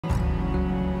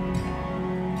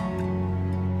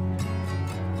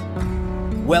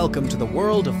Welcome to the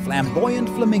world of flamboyant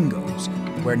flamingos,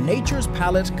 where nature's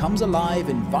palette comes alive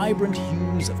in vibrant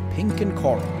hues of pink and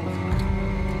coral.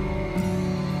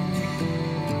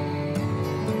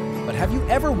 But have you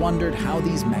ever wondered how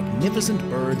these magnificent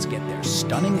birds get their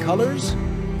stunning colors?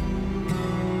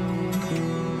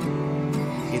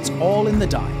 It's all in the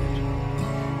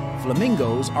diet.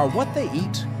 Flamingos are what they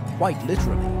eat, quite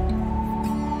literally.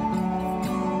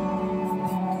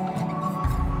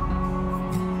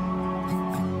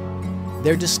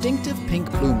 Their distinctive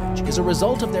pink plumage is a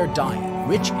result of their diet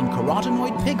rich in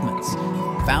carotenoid pigments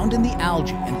found in the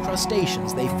algae and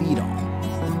crustaceans they feed on.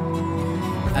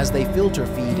 As they filter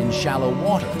feed in shallow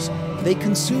waters, they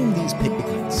consume these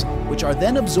pigments, which are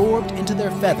then absorbed into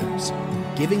their feathers,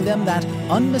 giving them that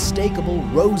unmistakable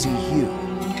rosy hue.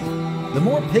 The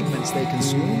more pigments they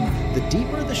consume, the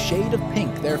deeper the shade of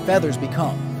pink their feathers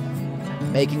become,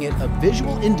 making it a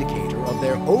visual indicator of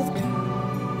their overall.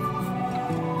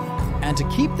 And to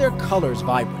keep their colors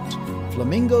vibrant,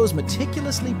 flamingos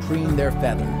meticulously preen their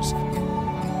feathers,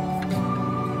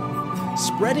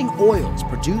 spreading oils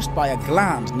produced by a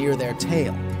gland near their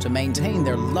tail to maintain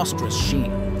their lustrous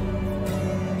sheen.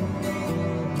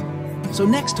 So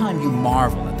next time you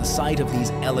marvel at the sight of these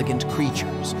elegant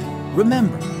creatures,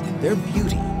 remember, their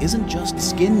beauty isn't just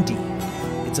skin deep,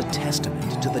 it's a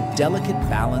testament to the delicate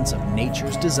balance of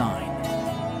nature's design.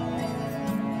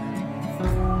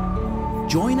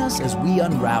 Join us as we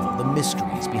unravel the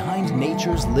mysteries behind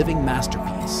nature's living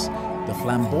masterpiece, the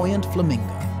flamboyant flamingo.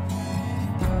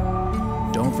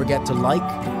 Don't forget to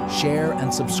like, share,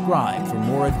 and subscribe for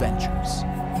more adventures.